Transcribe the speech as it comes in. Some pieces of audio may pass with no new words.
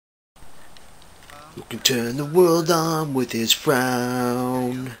Who can turn the world on with his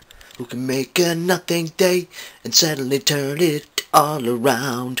frown? Who can make a nothing day and suddenly turn it all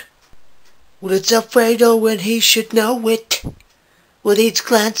around? Well, it's Alfredo and he should know it. With each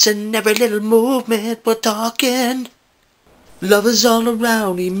glance and every little movement we're talking. Love is all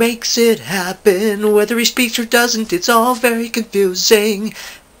around, he makes it happen. Whether he speaks or doesn't, it's all very confusing.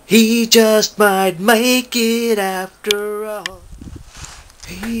 He just might make it after all.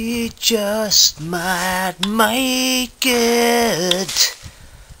 He just might make it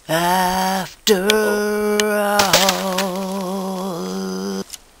after all.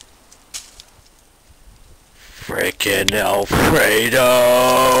 Frickin Alfredo!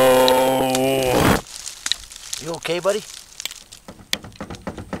 You okay, buddy?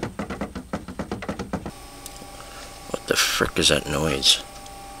 What the frick is that noise?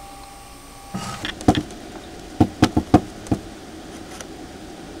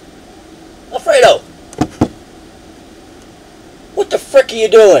 Alfredo! What the frick are you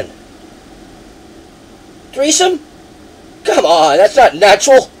doing? Threesome? Come on, that's not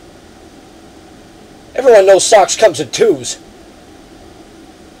natural! Everyone knows socks comes in twos.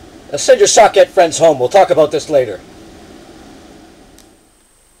 Now send your sockette friends home. We'll talk about this later.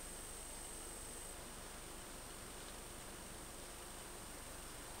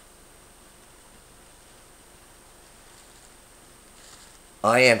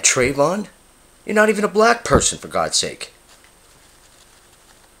 I am Trayvon? You're not even a black person, for God's sake.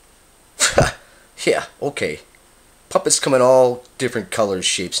 Yeah, okay. Puppets come in all different colors,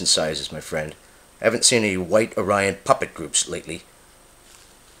 shapes, and sizes, my friend. I haven't seen any white Orion puppet groups lately.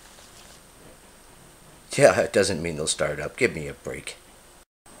 Yeah, it doesn't mean they'll start up. Give me a break.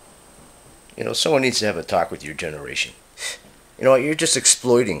 You know, someone needs to have a talk with your generation. You know what, you're just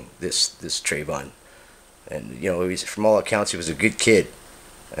exploiting this Trayvon. And, you know, from all accounts, he was a good kid.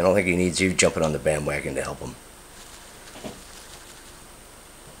 I don't think he needs you jumping on the bandwagon to help him.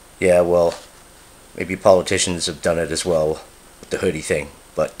 Yeah, well, maybe politicians have done it as well with the hoodie thing,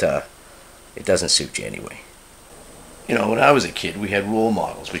 but it doesn't suit you anyway. You know, when I was a kid, we had role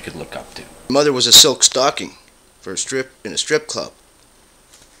models we could look up to. My mother was a silk stocking for a strip club.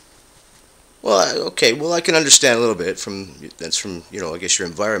 Well, okay, well, I can understand a little bit that's from, you know, I guess your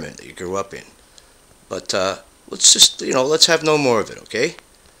environment that you grew up in. But let's just, you know, let's have no more of it, okay?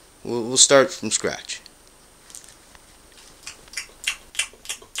 We'll start from scratch.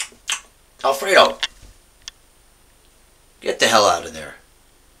 Alfredo! Get the hell out of there.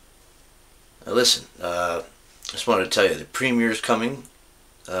 Now listen, I just wanted to tell you the premier's coming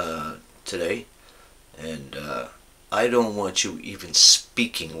today, and I don't want you even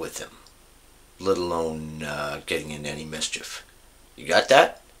speaking with him, let alone getting into any mischief. You got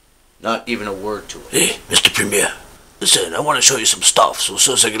that? Not even a word to him. Hey, Mr. Premier. Listen, I want to show you some stuff, so as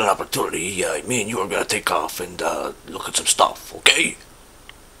soon as I get an opportunity, me and you are going to take off and look at some stuff, okay?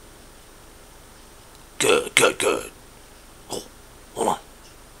 Good, good, good. Oh, hold on.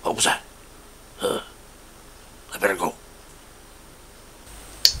 What was that? I better go.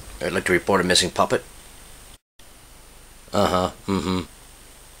 I'd like to report a missing puppet. Yeah,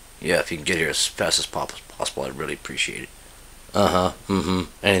 if you can get here as fast as possible, I'd really appreciate it.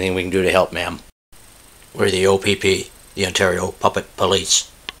 Anything we can do to help, ma'am. We're the OPP, the Ontario Puppet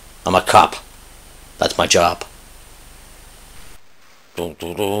Police. I'm a cop. That's my job. Dun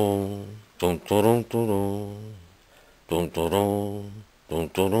dun dun dun dun dun dun dun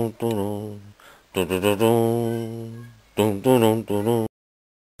dun dun dun dun dun.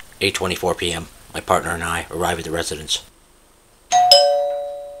 8:24 p.m. My partner and I arrive at the residence.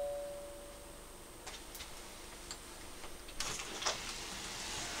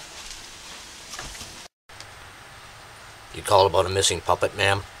 You call about a missing puppet,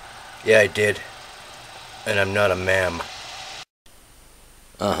 ma'am? Yeah, I did. And I'm not a ma'am.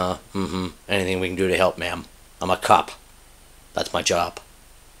 Anything we can do to help, ma'am. I'm a cop. That's my job.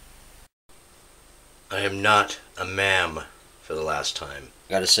 I am not a ma'am for the last time.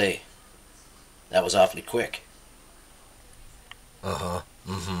 Gotta say, that was awfully quick.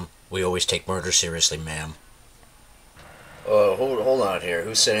 We always take murder seriously, ma'am. Hold on here.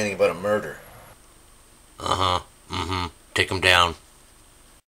 Who said anything about a murder? Take him down.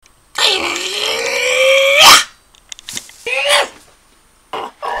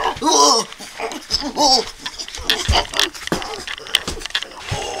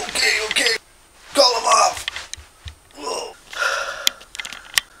 Okay. Call him off.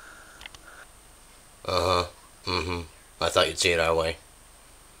 I thought you'd see it our way.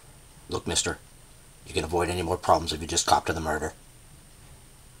 Look, mister, you can avoid any more problems if you just cop to the murder.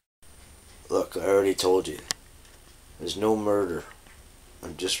 Look, I already told you. There's no murder.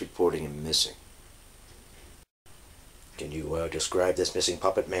 I'm just reporting him missing. Can you describe this missing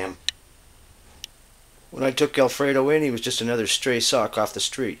puppet, ma'am? When I took Alfredo in, he was just another stray sock off the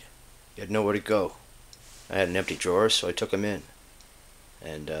street. He had nowhere to go. I had an empty drawer, so I took him in.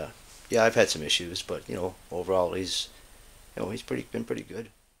 And, yeah, I've had some issues, but, you know, overall he's been pretty good.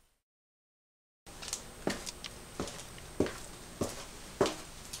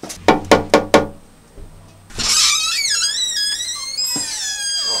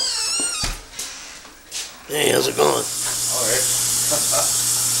 Hey, how's it going? Alright.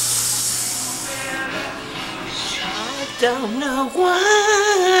 I don't know why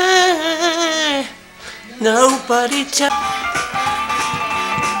nobody tell.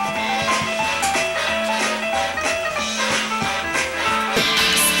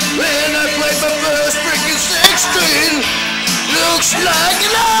 When I played my first freaking 16, looks like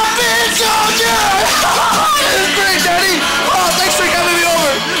I've been soldier. This is great, Daddy. Oh, thanks for having me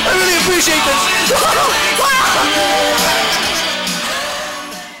over. I really appreciate this.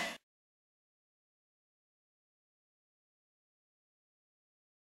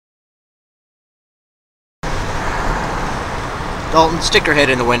 Dalton, stick your head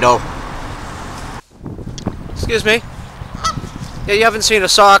in the window. Excuse me? Yeah, you haven't seen a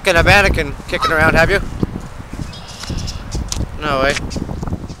sock and a mannequin kicking around, have you? No way.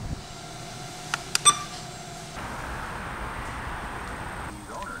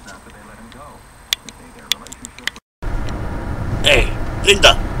 Hey,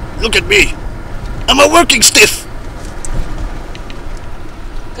 Linda, look at me. I'm a working stiff.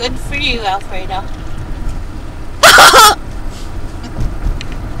 Good for you, Alfredo.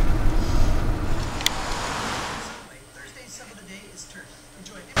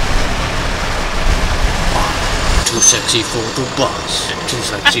 Too sexy for the boss. Too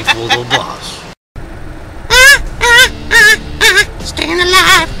sexy for the boss. Staying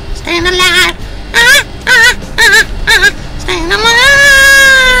alive, staying alive. Staying alive.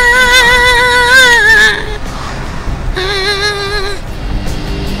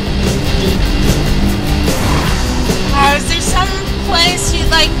 Is there some place you'd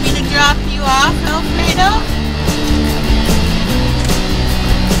like me to drop you off, Alfredo?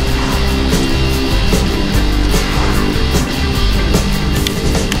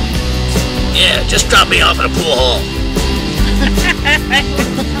 Yeah, just drop me off at a pool hall.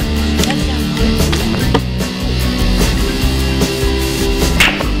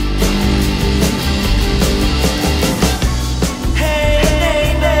 Hey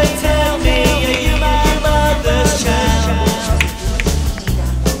neighbor, tell me, are you my mother's child?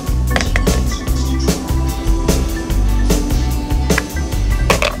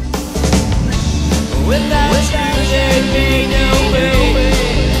 Without you there'd be no way.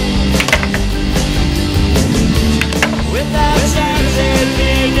 Without you there'd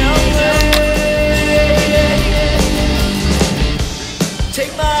be no way.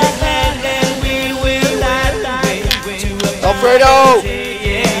 Take my hand and we will light the way to a Alfredo!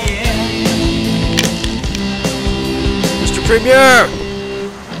 Mr. Premier!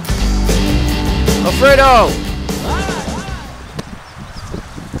 Alfredo!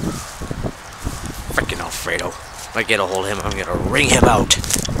 Frickin' Alfredo. If I get a hold of him, I'm gonna wring him out.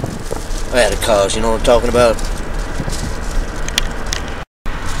 I had a cause, you know what I'm talking about?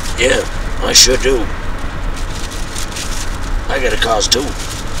 Yeah, I sure do. I got a cause too.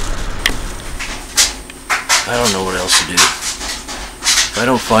 I don't know what else to do. If I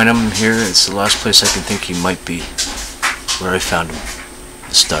don't find him here, it's the last place I can think he might be. Where I found him.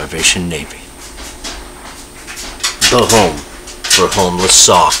 The Starvation Navy. The home for homeless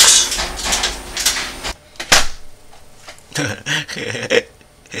socks.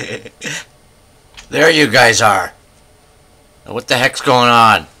 There you guys are. Now what the heck's going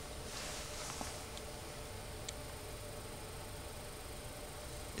on?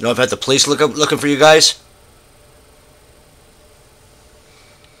 You know, I've had the police looking for you guys.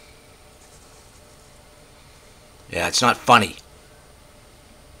 Yeah, it's not funny.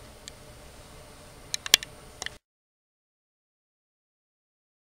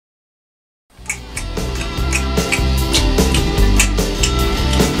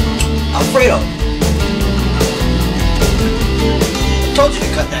 Alfredo! I told you to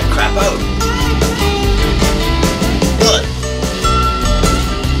cut that crap out. What?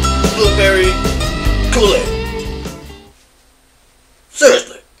 Blueberry Kool-Aid.